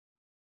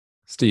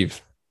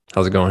Steve,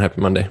 how's it going? Happy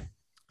Monday.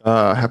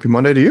 Happy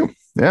Monday to you.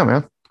 Yeah,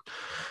 man.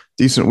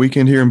 Decent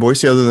weekend here in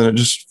Boise, other than it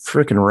just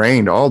freaking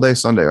rained all day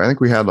Sunday. I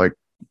think we had like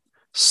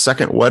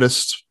second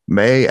wettest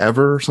May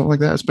ever or something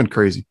like that. It's been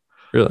crazy.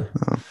 Really?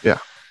 Yeah.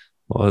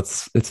 Well,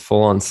 it's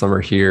full on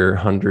summer here,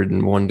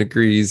 101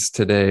 degrees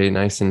today,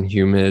 nice and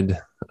humid.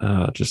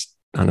 Just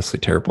honestly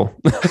terrible.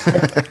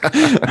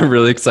 I'm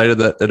really excited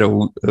that in a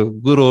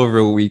little over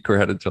a week we're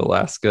headed to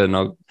Alaska, and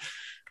I'll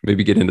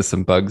maybe get into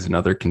some bugs and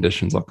other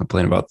conditions I'll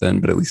complain about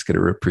then, but at least get a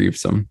reprieve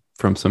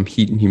from some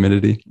heat and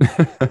humidity.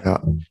 Yeah.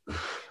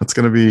 It's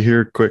going to be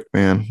here quick,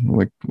 man.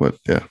 Like what?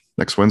 Yeah.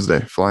 Next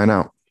Wednesday, flying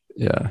out.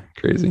 Yeah,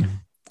 crazy.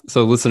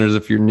 So, listeners,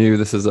 if you're new,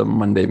 this is a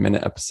Monday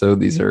Minute episode.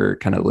 These are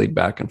kind of laid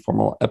back,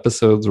 informal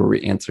episodes where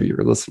we answer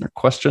your listener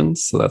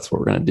questions. So, that's what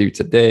we're going to do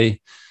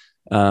today.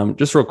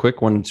 Just real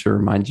quick, wanted to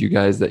remind you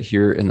guys that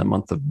here in the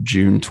month of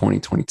June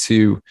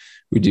 2022,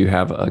 we do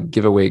have a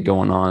giveaway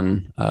going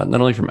on,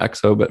 not only from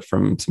EXO, but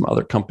from some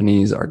other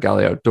companies,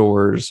 Argali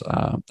Outdoors,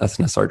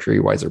 SNS Archery,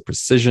 Wiser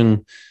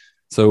Precision.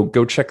 So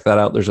go check that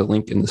out. There's a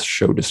link in the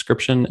show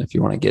description if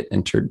you want to get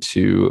entered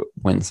to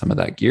win some of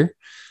that gear.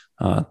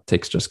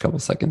 Takes just a couple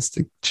seconds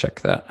to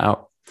check that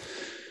out.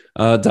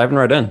 Diving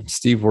right in,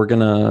 Steve, we're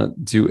gonna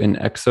do an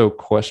EXO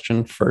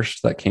question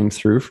first that came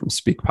through from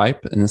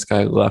SpeakPipe, and this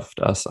guy left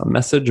us a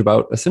message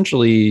about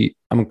essentially,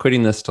 I'm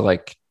equating this to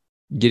like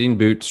getting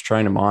boots,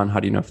 trying them on. How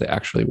do you know if they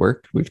actually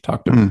work? We've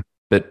talked a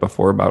bit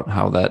before about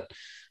how that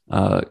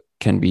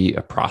can be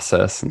a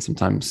process, and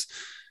sometimes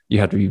you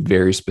have to be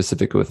very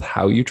specific with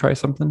how you try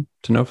something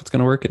to know if it's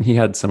going to work. And he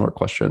had similar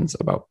questions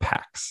about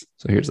packs.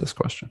 So here's this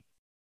question.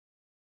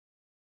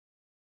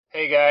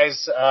 Hey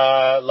guys,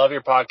 love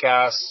your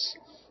podcast.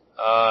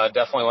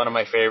 Definitely one of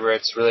my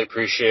favorites. Really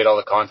appreciate all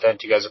the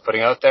content you guys are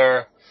putting out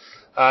there.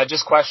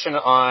 Just question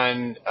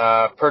on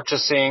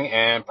purchasing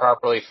and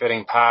properly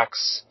fitting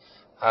packs,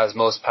 as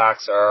most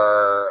packs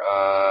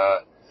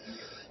are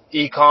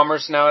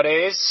e-commerce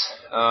nowadays.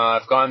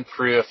 I've gone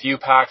through a few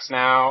packs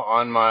now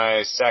on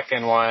my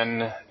second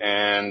one,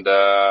 and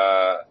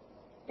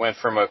went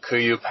from a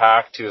Kuiu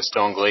pack to a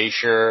Stone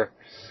Glacier.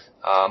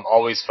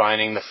 Always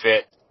finding the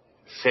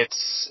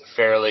fits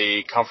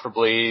fairly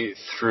comfortably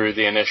through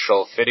the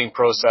initial fitting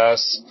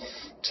process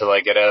till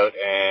I get out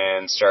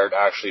and start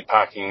actually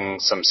packing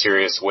some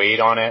serious weight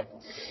on it.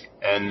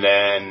 And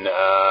then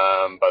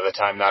by the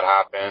time that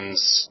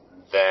happens,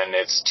 then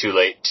it's too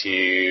late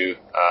to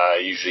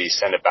usually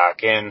send it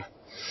back in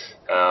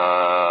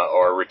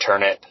or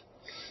return it.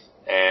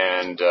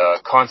 And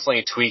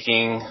constantly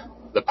tweaking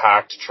the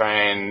pack to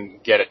try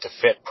and get it to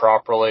fit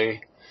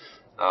properly.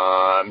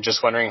 I'm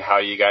just wondering how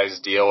you guys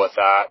deal with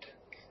that,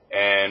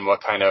 and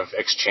what kind of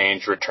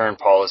exchange return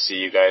policy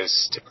you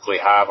guys typically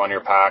have on your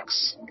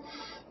packs,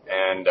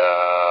 and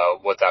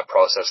what that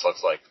process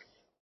looks like.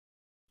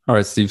 All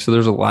right, Steve. So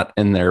there's a lot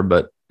in there,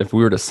 but if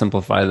we were to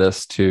simplify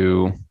this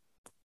to,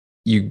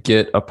 you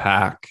get a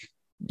pack,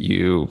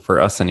 for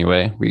us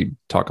anyway, we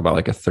talk about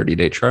like a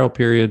 30-day trial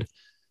period.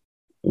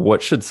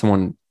 What should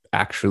someone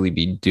actually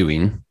be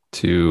doing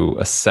to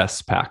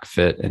assess pack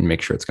fit and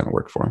make sure it's going to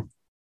work for them?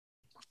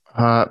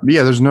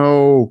 Yeah, there's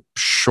no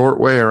short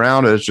way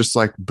around it. It's just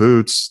like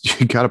boots.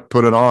 You got to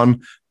put it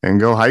on and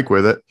go hike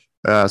with it.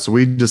 So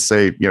we just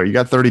say, you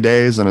got 30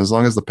 days, and as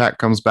long as the pack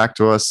comes back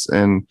to us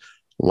in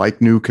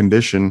like new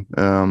condition,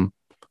 I'm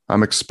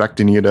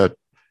expecting you to,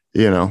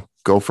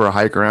 go for a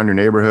hike around your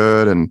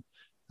neighborhood and,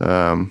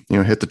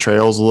 hit the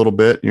trails a little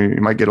bit. You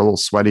might get a little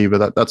sweaty,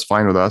 but that's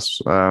fine with us.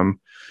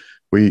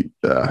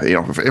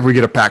 If we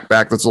get a pack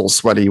back that's a little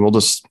sweaty, we'll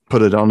just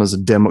put it on as a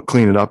demo,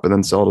 clean it up, and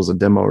then sell it as a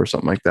demo or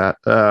something like that.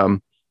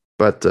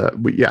 But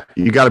yeah,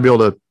 you got to be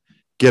able to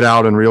get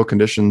out in real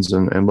conditions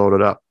and load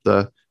it up.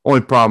 The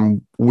only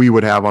problem we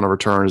would have on a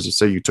return is to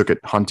say you took it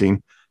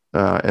hunting,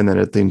 and then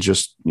it then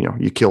just,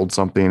 you killed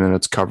something and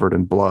it's covered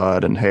in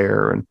blood and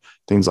hair and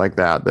things like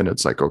that. Then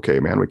it's like,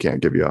 okay, man, we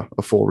can't give you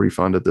a full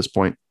refund at this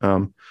point.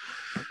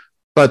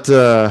 But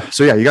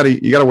so yeah, you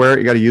gotta wear it.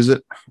 You gotta use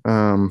it.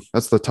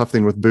 That's the tough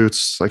thing with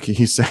boots. Like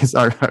he says,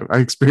 I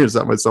experienced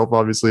that myself.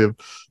 Obviously,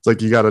 it's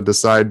like you got to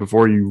decide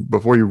before you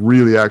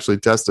really actually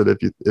test it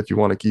if you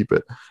want to keep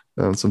it.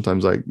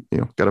 Sometimes I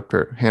got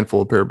a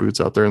handful of pair of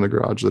boots out there in the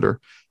garage that are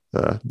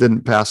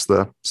didn't pass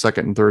the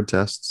second and third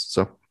tests.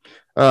 So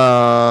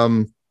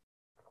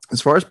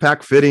as far as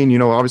pack fitting,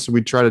 obviously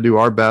we try to do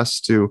our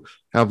best to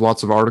have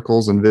lots of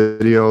articles and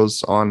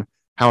videos on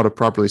how to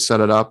properly set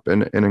it up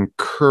and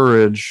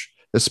encourage,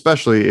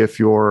 especially if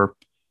you're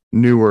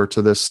newer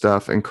to this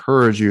stuff,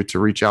 encourage you to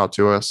reach out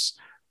to us.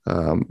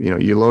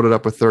 You load it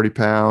up with 30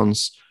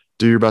 pounds,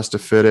 do your best to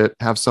fit it,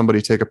 have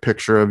somebody take a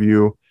picture of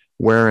you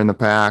wearing the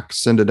pack,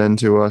 send it in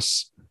to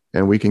us,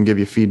 and we can give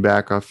you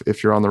feedback of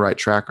if you're on the right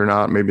track or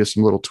not, maybe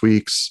some little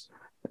tweaks.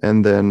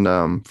 And then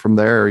from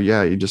there,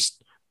 yeah, you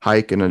just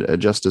hike and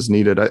adjust as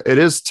needed. It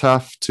is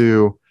tough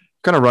to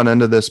kind of run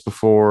into this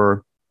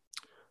before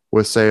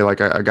with, say, like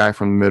a guy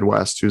from the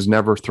Midwest who's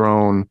never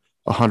thrown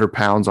 100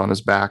 pounds on his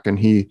back, and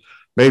he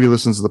maybe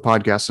listens to the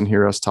podcast and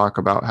hear us talk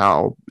about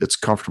how it's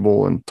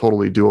comfortable and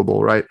totally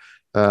doable, right?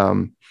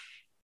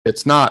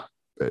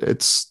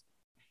 it's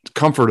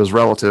comfort is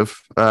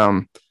relative.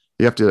 You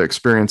have to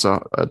experience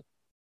a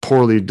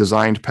poorly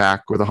designed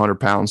pack with 100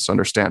 pounds to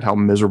understand how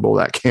miserable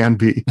that can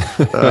be.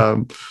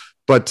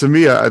 But to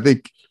me, I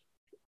think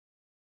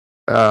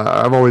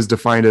I've always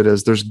defined it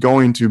as there's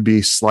going to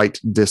be slight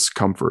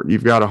discomfort.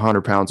 You've got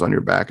 100 pounds on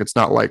your back. It's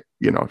not like,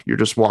 you're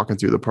just walking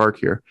through the park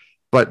here,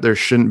 but there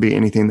shouldn't be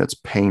anything that's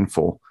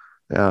painful.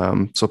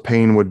 So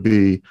pain would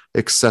be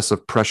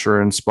excessive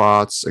pressure in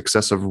spots,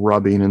 excessive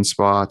rubbing in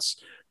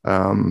spots,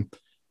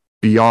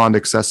 beyond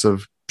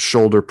excessive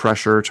shoulder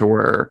pressure to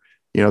where,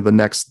 the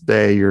next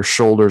day your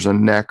shoulders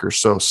and neck are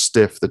so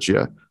stiff that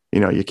you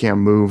can't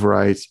move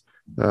right.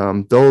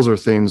 Those are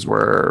things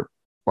where,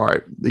 all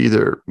right,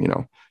 either,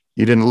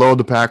 you didn't load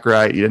the pack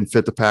right, you didn't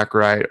fit the pack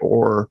right,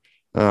 or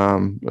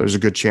there's a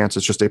good chance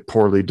it's just a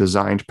poorly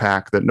designed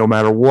pack that no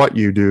matter what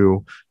you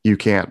do, you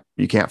can't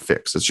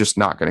fix. It's just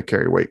not going to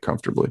carry weight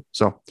comfortably.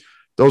 So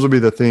those would be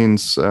the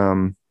things,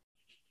 all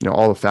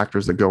the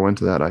factors that go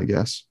into that, I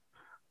guess.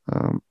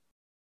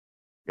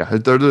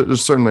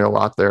 There's certainly a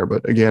lot there,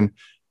 but again,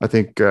 I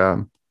think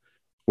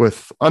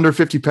with under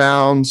 50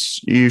 pounds,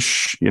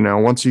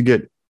 once you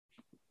get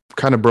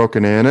kind of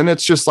broken in, and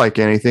it's just like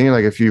anything,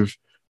 like if you've,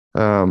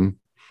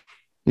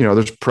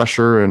 there's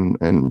pressure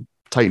and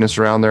tightness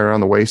around there on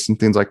the waist and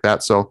things like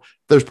that. So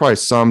there's probably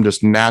some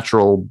just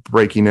natural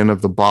breaking in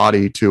of the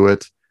body to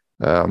it.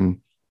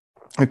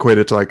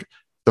 Equated to like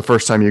the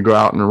first time you go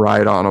out and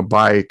ride on a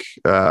bike,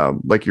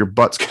 like your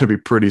butt's going to be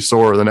pretty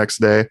sore the next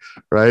day,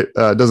 right?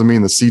 It doesn't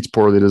mean the seat's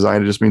poorly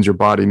designed. It just means your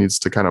body needs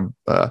to kind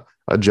of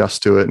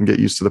adjust to it and get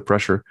used to the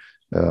pressure.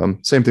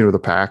 Same thing with a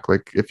pack.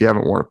 Like if you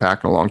haven't worn a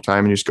pack in a long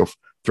time and you just go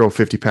throw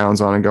 50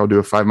 pounds on and go do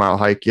a 5-mile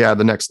hike,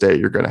 the next day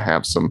you're going to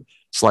have some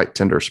slight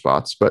tender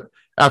spots. But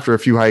after a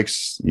few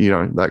hikes,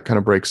 that kind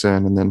of breaks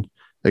in. And then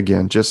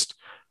again, just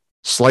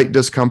slight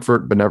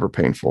discomfort, but never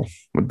painful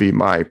would be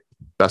my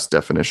best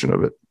definition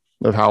of it,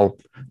 of how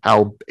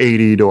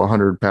 80 to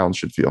 100 pounds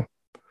should feel.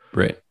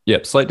 Right.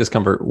 Yep. Slight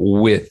discomfort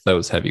with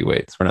those heavy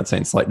weights. We're not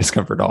saying slight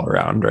discomfort all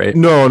around, right?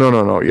 No.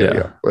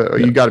 Yeah.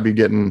 You got to be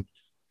getting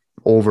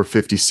over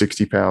 50,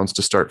 60 pounds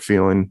to start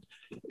feeling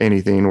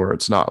anything where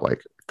it's not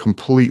like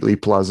completely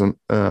pleasant.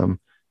 And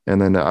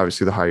then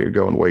obviously the higher you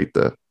go in weight,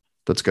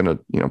 that's going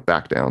to,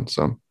 back down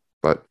some.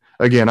 But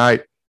again,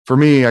 for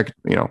me, I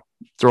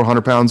throw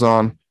 100 pounds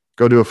on,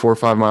 go do a 4 or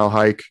 5 mile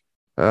hike.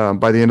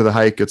 By the end of the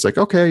hike, it's like,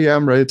 okay,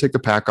 I'm ready to take the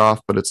pack off,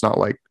 but it's not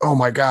like, oh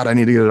my God, I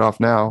need to get it off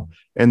now.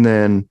 And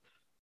then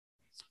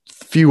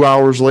a few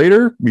hours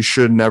later, you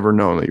should never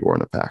know that you wore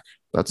in a pack.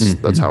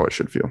 That's how it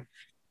should feel.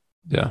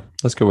 Yeah.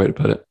 That's a good way to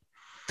put it.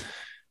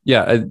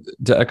 Yeah.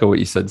 To echo what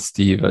you said,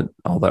 Steve,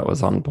 all that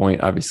was on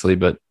point, obviously.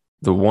 But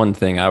the one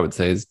thing I would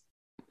say is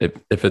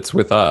if it's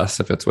with us,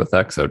 if it's with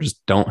EXO,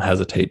 just don't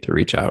hesitate to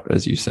reach out,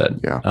 as you said.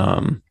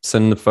 Yeah.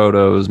 Send the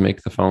photos,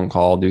 make the phone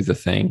call, do the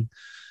thing.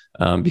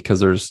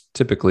 Because there's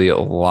typically a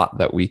lot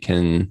that we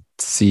can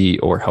see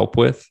or help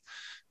with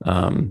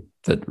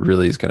that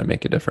really is going to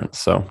make a difference.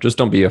 So just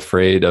don't be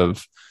afraid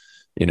of,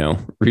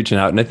 reaching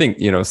out. And I think,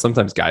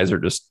 sometimes guys are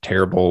just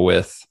terrible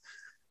with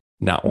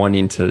not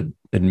wanting to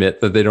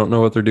admit that they don't know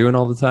what they're doing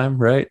all the time.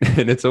 Right.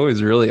 And it's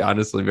always really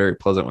honestly very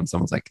pleasant when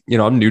someone's like,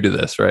 I'm new to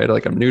this, right?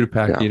 Like I'm new to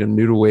packing, I'm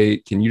new to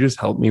weight. Can you just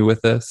help me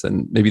with this?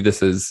 And maybe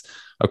this is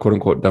a quote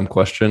unquote dumb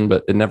question,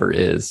 but it never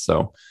is.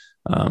 So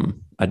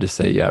I just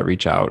say,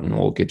 reach out and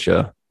we'll get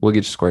you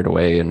squared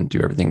away and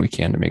do everything we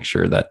can to make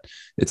sure that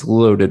it's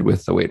loaded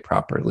with the weight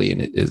properly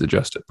and it is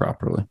adjusted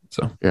properly.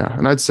 So, yeah.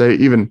 And I'd say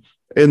even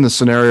in the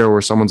scenario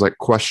where someone's like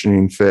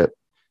questioning fit,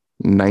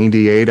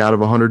 98 out of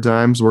 100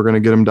 times, we're going to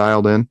get them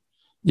dialed in.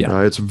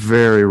 Yeah. It's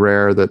very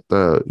rare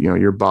that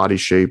your body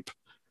shape,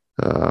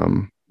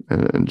 and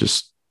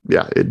just,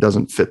 it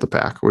doesn't fit the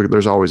pack.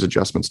 There's always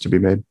adjustments to be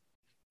made.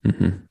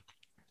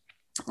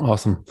 Mm-hmm.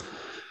 Awesome.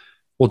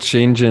 We'll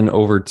change in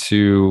over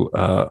to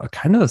a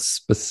kind of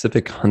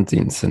specific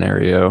hunting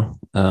scenario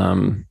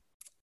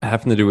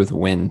having to do with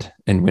wind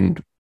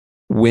and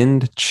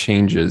wind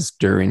changes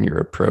during your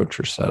approach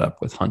or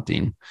setup with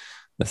hunting.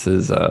 This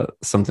is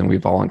something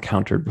we've all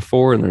encountered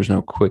before, and there's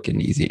no quick and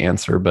easy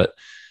answer, but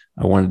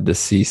I wanted to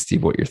see,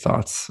 Steve, what your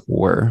thoughts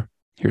were.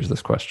 Here's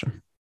this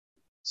question.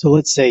 So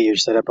let's say you're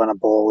set up on a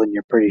bull and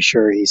you're pretty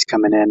sure he's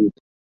coming in,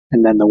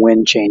 and then the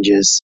wind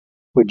changes.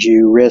 Would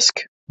you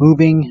risk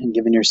moving and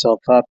giving yourself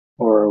up,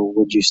 or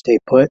would you stay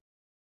put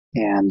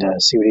and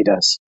see what he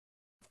does?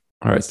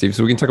 All right, Steve.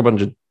 So we can talk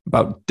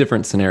about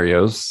different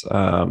scenarios,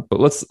 but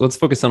let's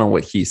focus on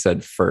what he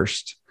said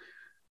first.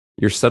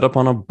 You're set up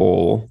on a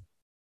bull.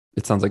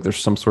 It sounds like there's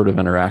some sort of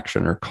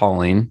interaction or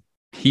calling.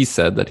 He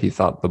said that he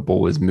thought the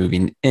bull was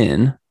moving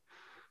in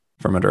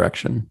from a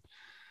direction,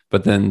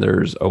 but then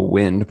there's a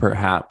wind,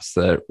 perhaps,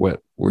 that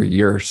where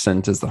your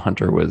scent as the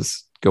hunter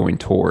was going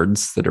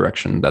towards the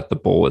direction that the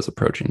bull was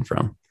approaching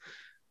from.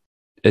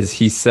 As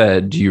he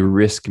said, do you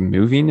risk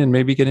moving and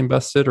maybe getting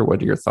busted, or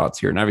what are your thoughts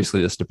here? And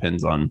obviously this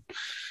depends on,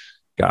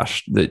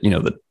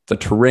 the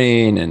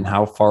terrain and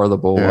how far the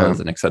bull was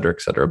and et cetera,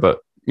 et cetera. But,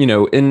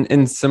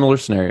 in similar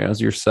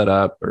scenarios, you're set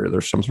up or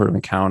there's some sort of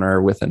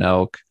encounter with an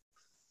elk.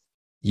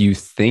 you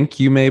think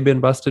you may have been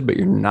busted, but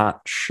you're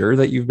not sure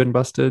that you've been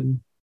busted.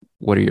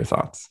 What are your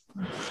thoughts?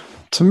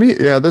 To me,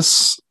 yeah,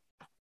 this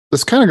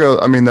kind of goes,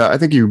 I mean, I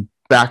think you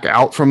back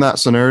out from that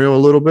scenario a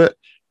little bit,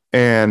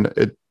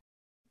 and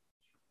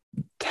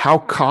how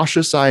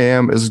cautious I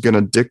am is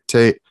going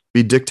to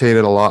be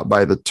dictated a lot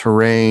by the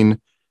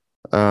terrain,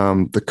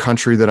 the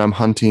country that I'm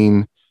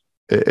hunting.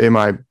 Did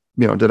I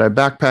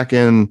backpack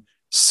in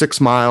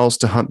 6 miles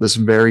to hunt this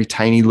very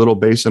tiny little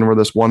basin where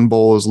this one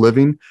bull is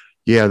living?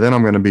 Yeah, then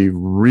I'm going to be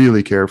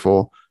really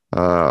careful.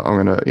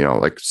 I'm going to,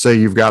 like say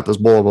you've got this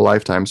bull of a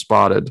lifetime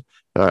spotted,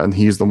 and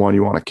he's the one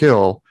you want to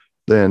kill,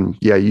 then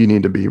yeah, you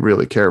need to be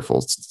really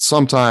careful.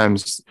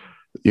 Sometimes,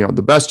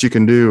 the best you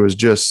can do is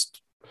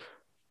just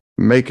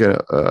make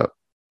a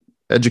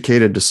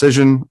educated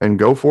decision and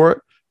go for it.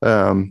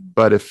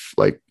 But if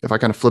I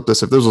kind of flip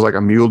this, if this was like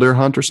a mule deer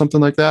hunt or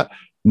something like that,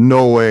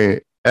 no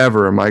way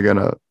ever am I going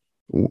to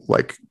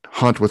like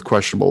hunt with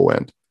questionable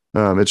wind.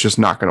 It's just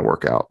not going to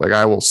work out. Like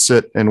I will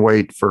sit and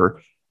wait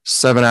for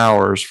 7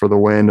 hours for the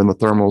wind and the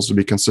thermals to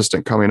be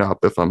consistent coming up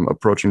if I'm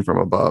approaching from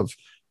above,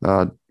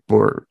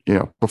 before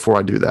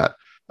I do that.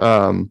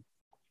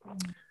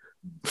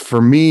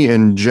 For me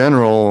in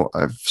general,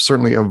 I've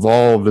certainly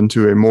evolved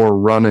into a more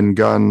run and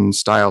gun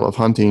style of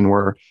hunting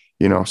where,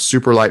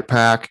 super light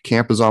pack,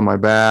 camp is on my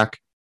back,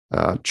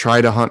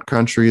 try to hunt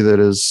country that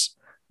is,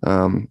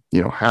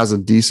 has a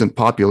decent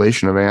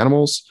population of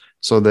animals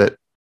so that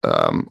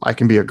I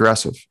can be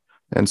aggressive.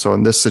 And so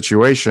in this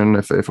situation,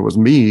 if it was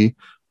me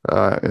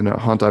in a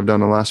hunt I've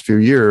done in the last few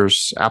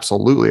years,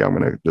 absolutely, I'm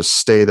going to just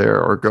stay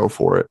there or go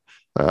for it.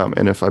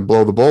 And if I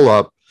blow the bull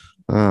up,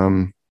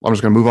 I'm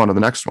just going to move on to the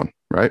next one.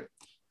 Right.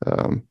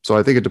 So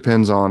I think it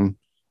depends on,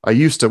 we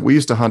used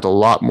to hunt a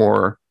lot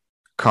more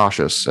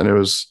cautious, and it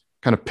was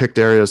kind of picked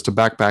areas to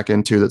backpack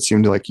into that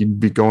seemed like you'd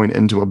be going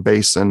into a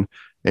basin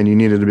and you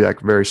needed to be like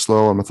very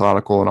slow and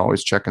methodical and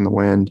always checking the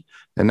wind.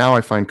 And now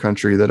I find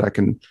country that I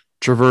can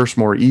traverse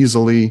more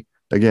easily.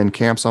 Again,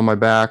 camps on my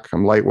back.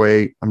 I'm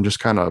lightweight. I'm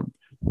just kind of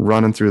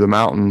running through the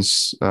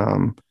mountains.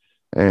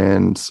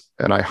 And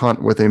I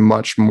hunt with a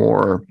much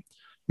more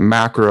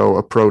macro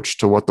approach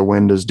to what the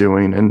wind is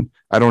doing. And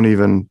I don't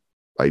even,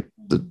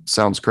 it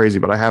sounds crazy,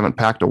 but I haven't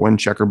packed a wind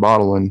checker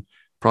bottle in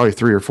probably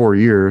 3 or 4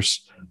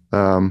 years.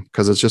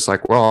 Cause it's just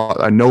like, well,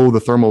 I know the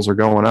thermals are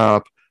going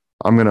up.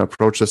 I'm going to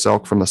approach this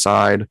elk from the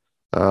side,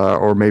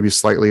 or maybe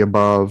slightly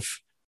above.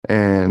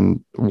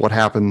 And what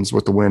happens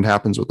with the wind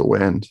happens with the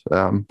wind.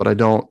 But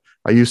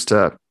I used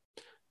to,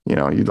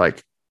 you'd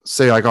like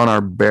say like on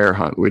our bear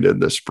hunt we did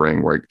this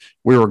spring where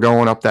we were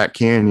going up that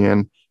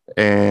canyon,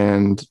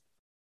 and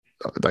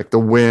like the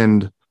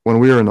wind, when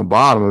we were in the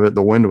bottom of it,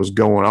 the wind was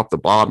going up the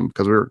bottom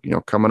because we were,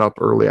 coming up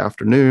early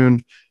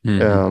afternoon.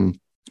 Mm-hmm.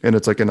 And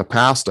it's like in the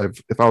past,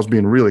 if I was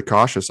being really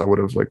cautious, I would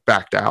have like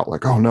backed out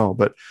like, oh no,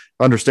 but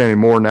understanding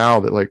more now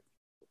that like,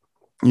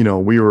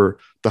 we were,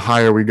 the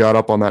higher we got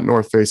up on that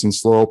north facing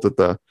slope, that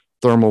the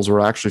thermals were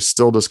actually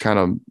still just kind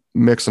of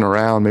mixing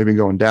around, maybe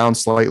going down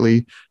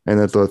slightly. And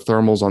that the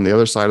thermals on the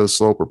other side of the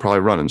slope were probably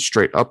running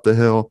straight up the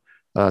hill.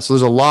 So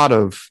there's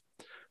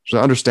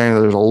understanding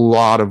that there's a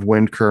lot of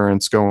wind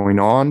currents going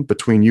on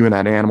between you and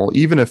that animal.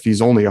 Even if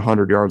he's only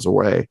 100 yards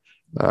away,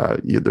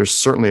 there's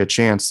certainly a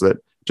chance that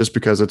just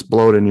because it's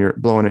blowing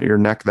at your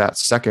neck that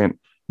second,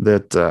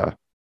 that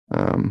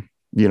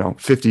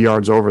 50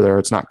 yards over there,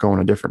 it's not going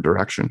a different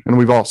direction. And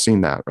we've all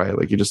seen that, right?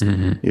 Like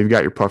you've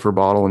got your puffer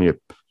bottle and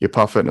you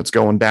puff it and it's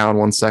going down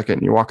 1 second,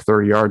 and you walk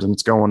 30 yards and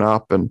it's going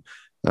up. And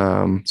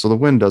so the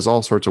wind does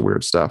all sorts of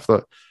weird stuff.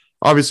 But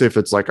obviously if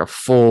it's like a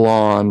full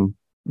on,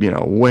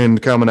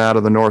 wind coming out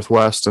of the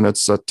northwest and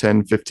it's a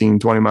 10, 15,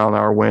 20 mile an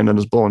hour wind and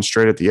it's blowing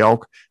straight at the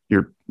elk,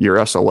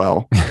 you're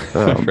SOL.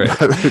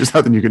 There's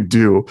nothing you can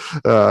do.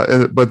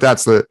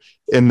 But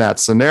in that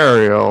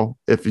scenario,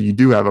 if you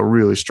do have a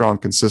really strong,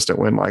 consistent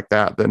wind like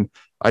that, then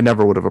I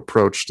never would have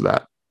approached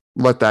that,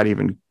 let that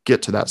even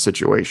get to that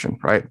situation,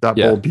 right? That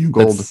bull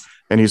bugled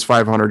and he's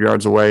 500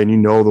 yards away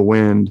and the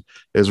wind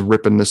is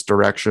ripping this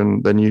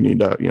direction, then you need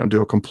to,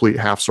 do a complete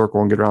half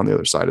circle and get around the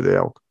other side of the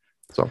elk.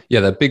 So, yeah,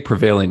 that big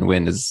prevailing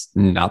wind is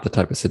not the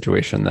type of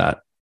situation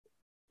that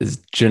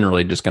is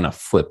generally just going to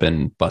flip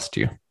and bust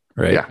you.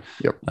 Right. Yeah.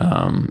 Yep.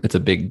 It's a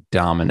big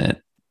dominant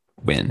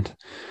wind.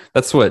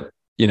 That's what,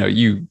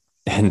 you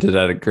hinted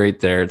at it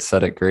great there. It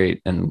said it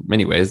great in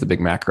many ways, the big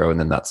macro, and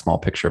then that small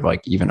picture of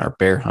like even our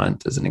bear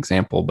hunt as an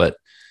example. But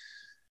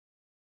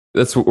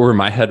that's where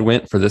my head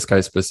went for this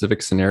guy's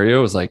specific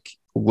scenario, is like,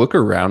 look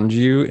around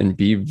you and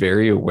be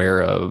very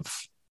aware of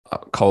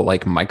call it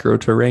like micro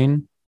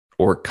terrain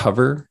or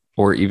cover,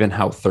 or even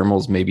how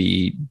thermals may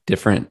be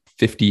different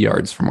 50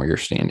 yards from where you're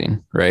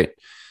standing. Right.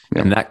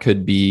 Yeah. And that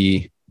could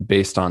be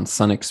based on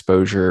sun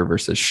exposure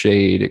versus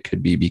shade. It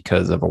could be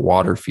because of a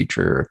water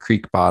feature, a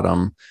creek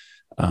bottom.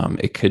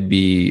 It could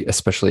be,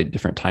 especially at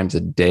different times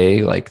of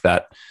day, like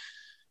that,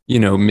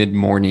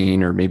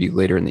 mid-morning or maybe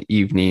later in the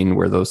evening,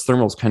 where those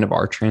thermals kind of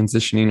are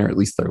transitioning, or at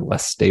least they're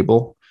less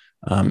stable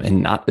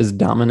and not as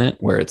dominant,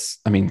 where it's,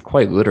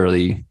 quite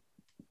literally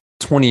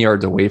 20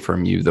 yards away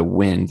from you,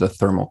 the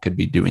thermal could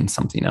be doing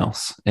something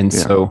else. And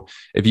so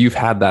if you've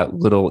had that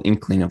little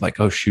inkling of like,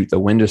 oh shoot, the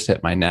wind just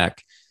hit my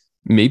neck,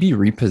 maybe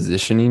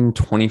repositioning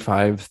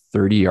 25,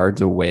 30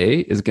 yards away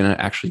is going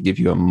to actually give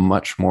you a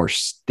much more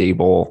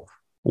stable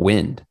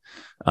wind,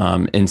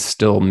 and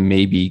still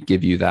maybe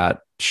give you that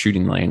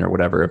shooting lane or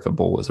whatever if a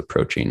bull was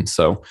approaching.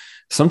 So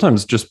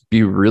sometimes just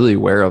be really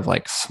aware of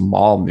like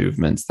small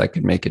movements that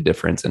could make a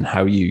difference in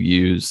how you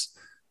use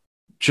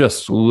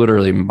just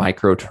literally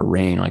micro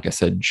terrain, like I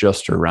said,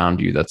 just around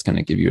you. That's going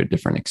to give you a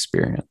different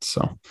experience.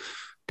 So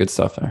good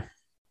stuff there.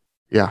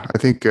 Yeah, I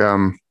think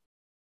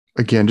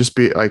again, just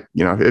be like,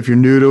 if you're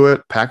new to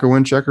it, pack a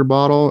wind checker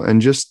bottle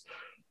and just,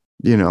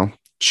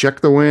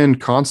 check the wind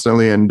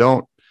constantly, and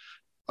don't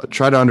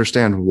try to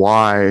understand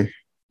why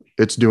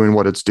it's doing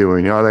what it's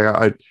doing.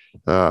 I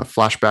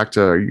flash back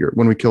to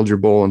when we killed your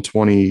bull in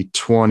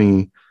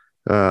 2020.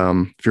 If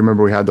you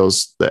remember, we had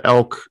the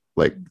elk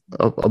like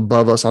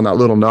above us on that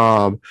little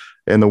knob,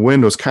 and the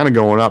wind was kind of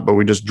going up, but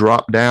we just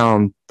dropped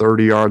down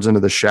 30 yards into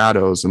the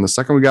shadows. And the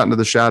second we got into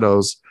the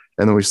shadows,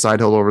 and then we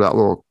side hilled over that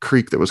little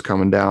creek that was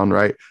coming down,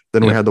 right?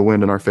 Then we had the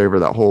wind in our favor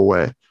that whole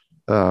way.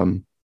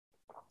 And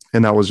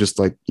that was just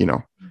like,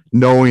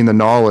 knowing the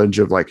knowledge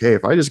of like, hey,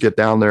 if I just get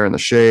down there in the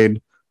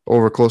shade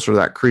over closer to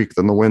that creek,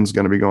 then the wind's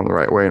going to be going the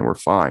right way and we're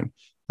fine.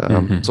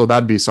 So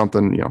that'd be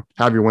something,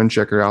 have your wind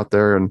checker out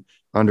there and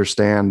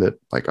understand that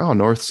like, oh,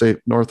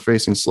 north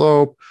facing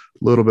slope,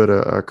 a little bit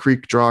of a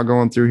creek draw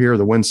going through here.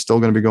 The wind's still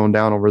going to be going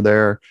down over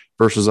there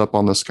versus up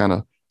on this kind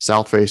of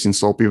south facing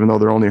slope. Even though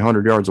they're only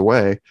 100 yards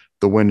away,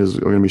 the wind is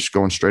going to be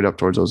going straight up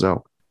towards those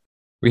elk.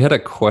 We had a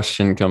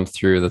question come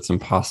through that's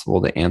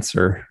impossible to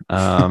answer.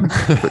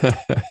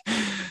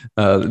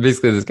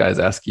 Basically, this guy's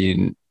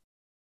asking,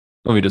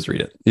 let me just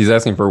read it. He's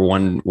asking for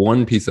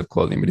one piece of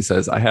clothing, but he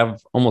says, I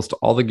have almost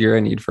all the gear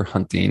I need for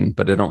hunting,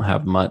 but I don't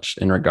have much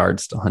in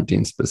regards to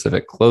hunting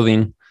specific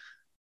clothing.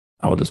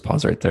 I will just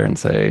pause right there and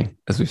say,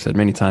 as we've said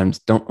many times,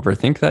 don't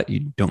overthink that.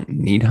 You don't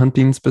need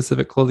hunting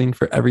specific clothing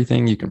for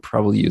everything. You can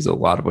probably use a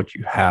lot of what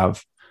you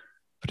have.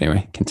 But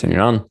anyway,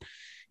 continuing on.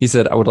 He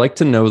said, I would like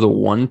to know the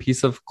one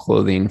piece of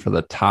clothing for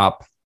the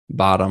top,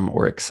 bottom,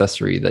 or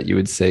accessory that you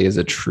would say is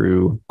a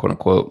true, quote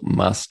unquote,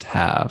 must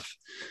have.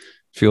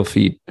 Feel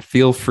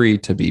free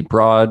to be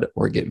broad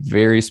or get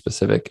very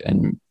specific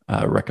and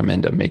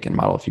recommend a make and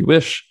model if you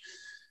wish.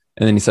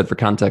 And then he said, for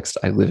context,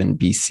 I live in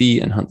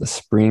BC and hunt the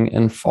spring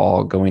and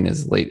fall going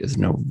as late as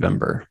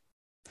November.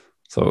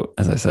 So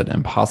as I said,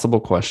 impossible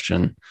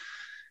question.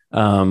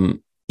 I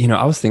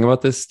was thinking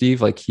about this,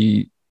 Steve, like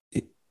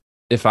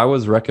if I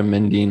was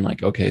recommending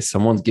like, okay,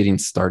 someone's getting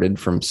started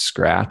from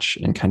scratch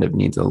and kind of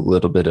needs a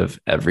little bit of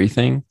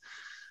everything.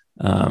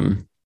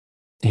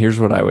 Here's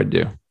what I would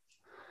do.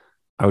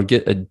 I would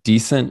get a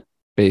decent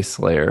base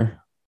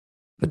layer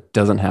that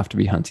doesn't have to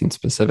be hunting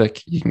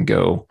specific. You can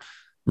go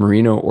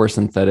merino or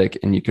synthetic,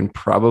 and you can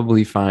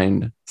probably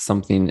find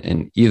something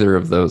in either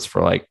of those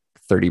for like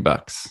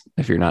 $30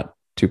 if you're not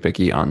too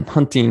picky on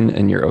hunting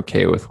and you're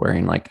okay with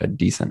wearing like a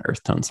decent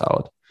earth tone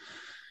solid.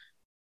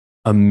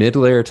 A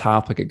mid-layer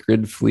top, like a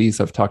grid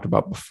fleece I've talked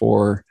about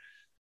before.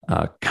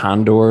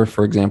 Condor,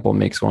 for example,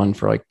 makes one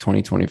for like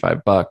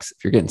 $20-$25.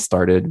 If you're getting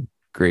started,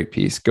 great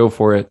piece. Go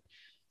for it.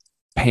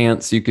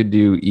 Pants, you could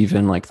do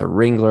even like the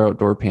Wrangler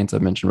outdoor pants I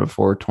mentioned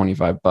before,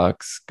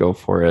 $25. Go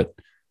for it.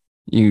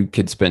 You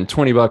could spend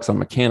 $20 on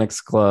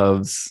mechanics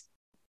gloves,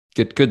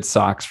 get good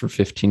socks for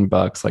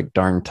 $15, like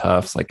Darn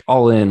Toughs, like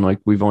all in, like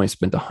we've only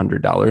spent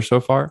 $100 so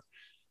far.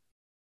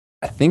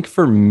 I think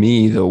for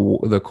me,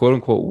 the quote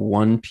unquote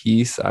one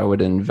piece I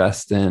would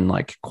invest in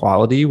like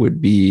quality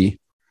would be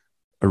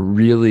a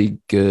really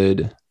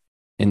good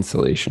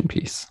insulation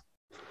piece.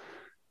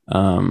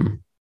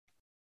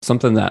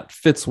 Something that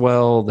fits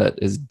well, that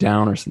is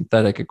down or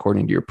synthetic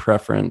according to your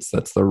preference.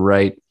 That's the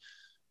right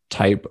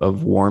type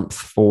of warmth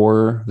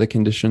for the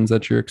conditions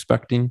that you're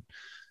expecting.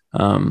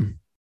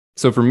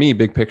 So for me,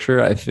 big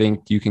picture, I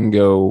think you can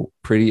go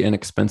pretty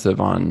inexpensive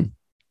on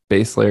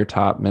base layer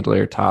top, mid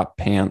layer top,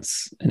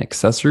 pants, and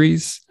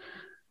accessories.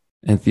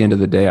 And at the end of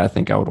the day, I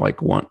think I would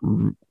want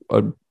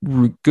a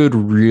good,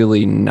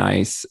 really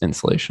nice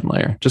insulation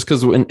layer, just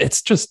because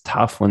it's just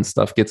tough when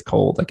stuff gets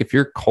cold. Like if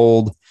you're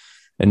cold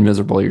and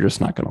miserable, you're just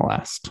not going to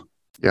last.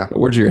 Yeah. But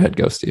where'd your head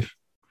go, Steve?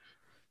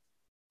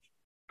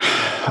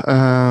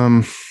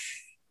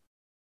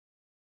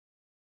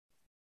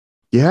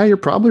 Yeah, you're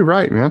probably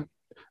right, man.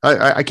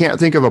 I can't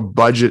think of a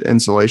budget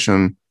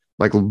insulation,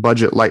 like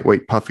budget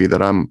lightweight puffy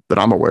that I'm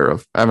aware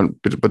of. I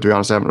haven't, but to be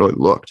honest, I haven't really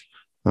looked.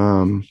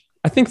 I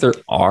think there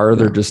are.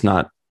 They're just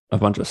not a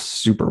bunch of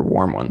super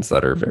warm ones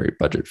that are very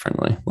budget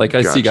friendly. Like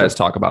I see guys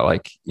talk about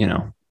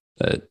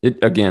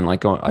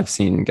I've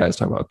seen guys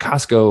talk about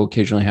Costco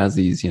occasionally has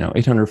these,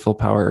 800 full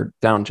power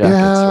down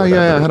jackets.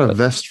 Yeah. I had a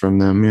vest from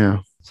them. Yeah.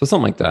 So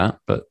something like that,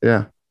 but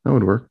yeah, that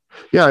would work.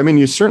 Yeah. I mean,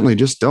 you certainly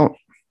just don't.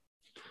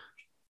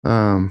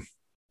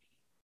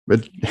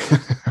 But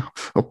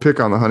I'll pick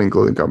on the hunting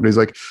clothing companies.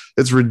 Like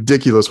it's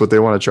ridiculous what they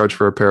want to charge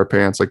for a pair of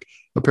pants. Like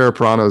a pair of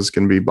Pranas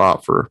can be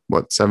bought for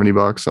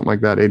 $70, something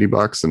like that,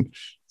 $80. And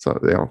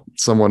So,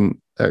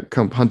 someone at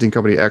hunting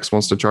company X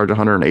wants to charge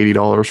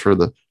 $180 for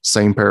the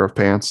same pair of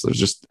pants. There's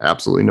just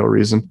absolutely no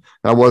reason.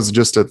 I was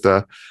just at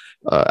the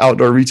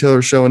outdoor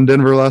retailer show in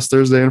Denver last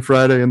Thursday and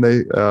Friday, and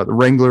the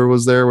Wrangler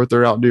was there with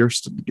their outdoor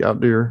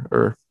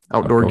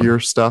gear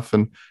stuff,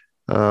 and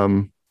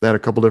they had a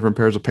couple different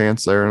pairs of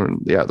pants there, and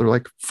they're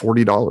like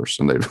 $40,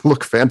 and they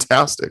look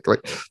fantastic.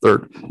 Like they're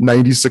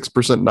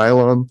 96%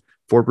 nylon,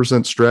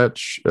 4%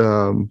 stretch,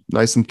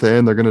 nice and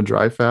thin. They're going to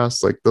dry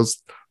fast. Like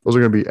those are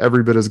going to be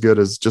every bit as good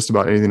as just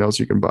about anything else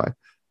you can buy.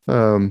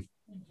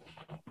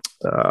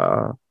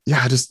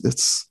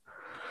 It's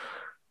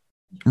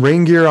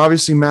rain gear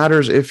obviously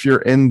matters if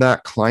you're in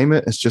that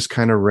climate. It's just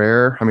kind of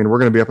rare. I mean, we're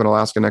going to be up in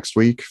Alaska next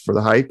week for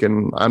the hike,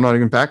 and I'm not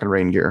even packing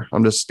rain gear.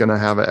 I'm just going to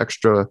have an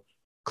extra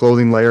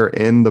clothing layer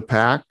in the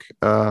pack.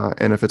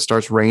 And if it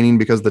starts raining,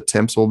 because the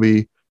temps will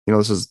be,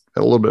 this is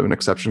a little bit of an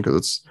exception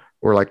because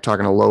we're like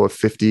talking a low of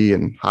 50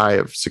 and high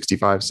of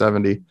 65,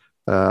 70.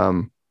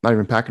 Not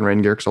even packing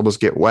rain gear because I'll just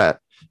get wet.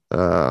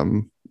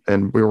 And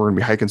we were going to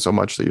be hiking so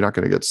much that you're not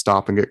going to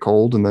stop and get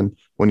cold. And then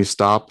when you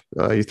stop,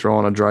 you throw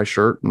on a dry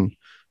shirt and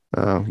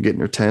get in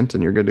your tent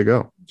and you're good to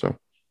go. So,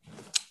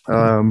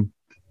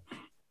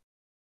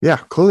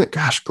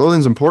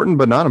 clothing's important,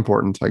 but not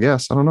important, I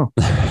guess. I don't know.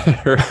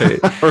 Right.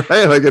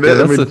 Right. Like it is.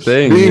 That's the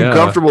thing. Being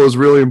comfortable is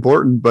really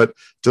important, but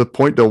to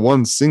point to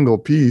one single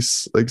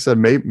piece, like I said,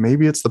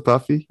 maybe it's the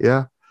puffy.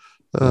 Yeah.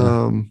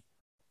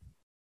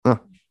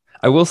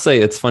 I will say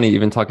it's funny,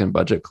 even talking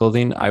budget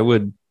clothing, I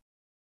would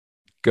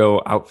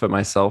go outfit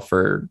myself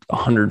for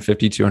 $150,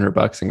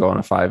 $200 and go on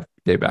a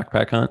 5-day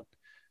backpack hunt.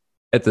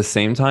 At the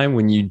same time,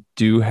 when you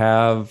do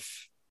have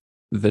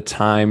the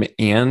time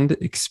and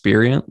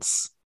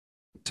experience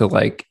to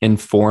like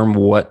inform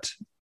what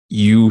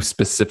you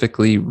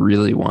specifically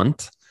really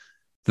want,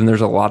 then there's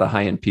a lot of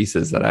high-end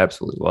pieces that I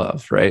absolutely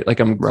love, right? Like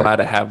I'm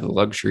glad I have the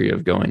luxury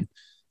of going,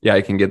 yeah,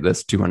 I can get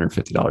this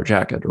 $250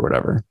 jacket or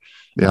whatever.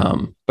 Yeah.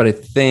 But I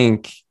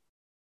think,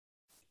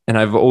 and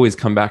I've always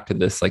come back to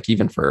this, like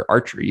even for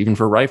archery, even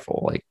for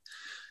rifle, like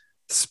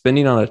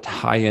spending on a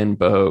high-end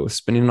bow,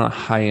 spending on a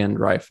high-end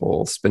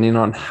rifle, spending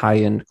on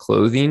high-end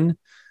clothing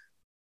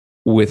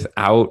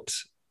without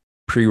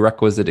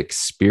prerequisite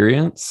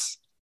experience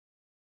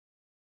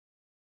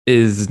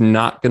is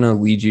not going to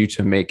lead you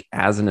to make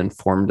as an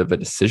informed of a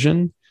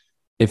decision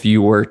if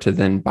you were to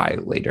then buy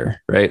later,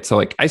 right? So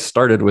like I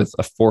started with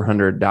a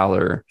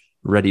 $400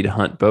 ready to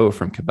hunt bow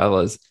from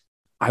Cabela's.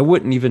 I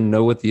wouldn't even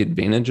know what the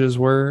advantages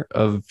were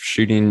of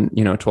shooting,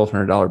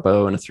 $1,200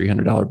 bow and a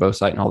 $300 bow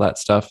sight and all that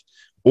stuff,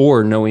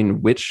 or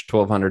knowing which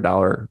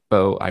 $1,200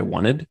 bow I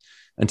wanted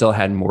until I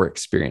had more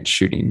experience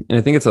shooting. And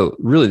I think it's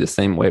really the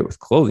same way with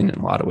clothing in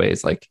a lot of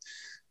ways. Like,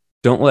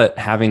 don't let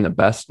having the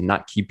best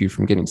not keep you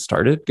from getting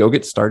started. Go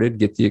get started,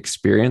 get the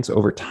experience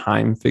over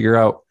time, figure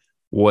out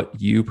what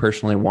you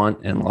personally want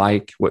and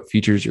like, what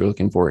features you're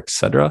looking for,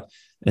 etc.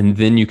 And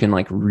then you can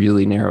like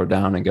really narrow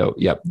down and go,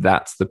 yep,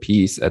 that's the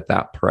piece at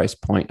that price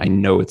point. I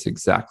know it's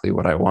exactly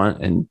what I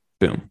want. And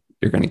boom,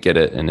 you're going to get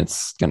it. And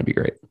it's going to be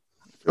great. I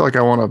feel like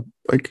I want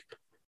to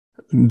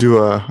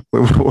do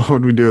what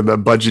would we do? The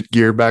budget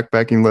gear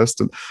backpacking list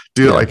and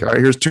do all right,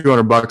 here's $200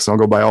 and I'll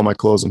go buy all my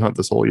clothes and hunt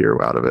this whole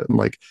year out of it. And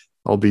like,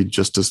 I'll be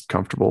just as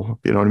comfortable.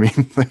 You know what I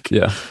mean?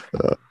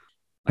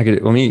 I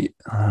could,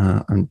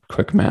 I'm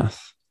quick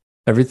math.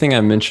 Everything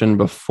I mentioned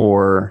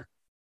before.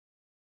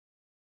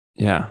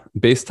 Yeah.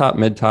 Base top,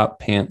 mid top,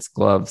 pants,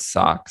 gloves,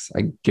 socks.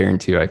 I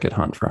guarantee you I could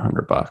hunt for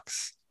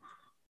 $100.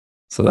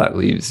 So that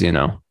leaves,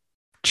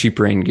 cheap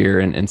rain gear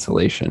and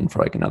insulation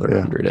for like another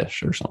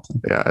 100-ish or something.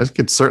 Yeah. It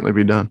could certainly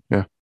be done.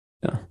 Yeah.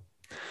 Yeah.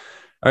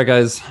 All right,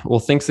 guys. Well,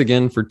 thanks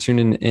again for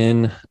tuning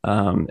in.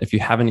 If you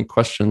have any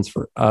questions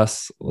for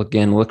us,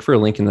 again, look for a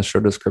link in the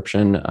show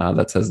description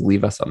that says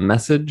leave us a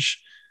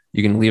message.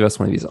 You can leave us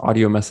one of these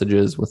audio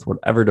messages with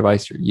whatever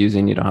device you're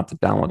using. You don't have to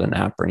download an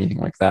app or anything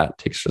like that. It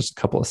takes just a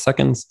couple of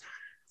seconds.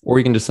 Or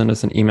you can just send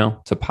us an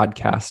email to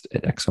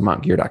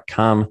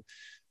podcast@exomountgear.com.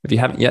 If you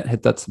haven't yet,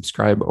 hit that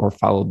subscribe or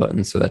follow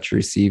button so that you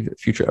receive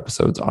future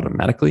episodes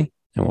automatically.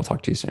 And we'll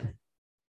talk to you soon.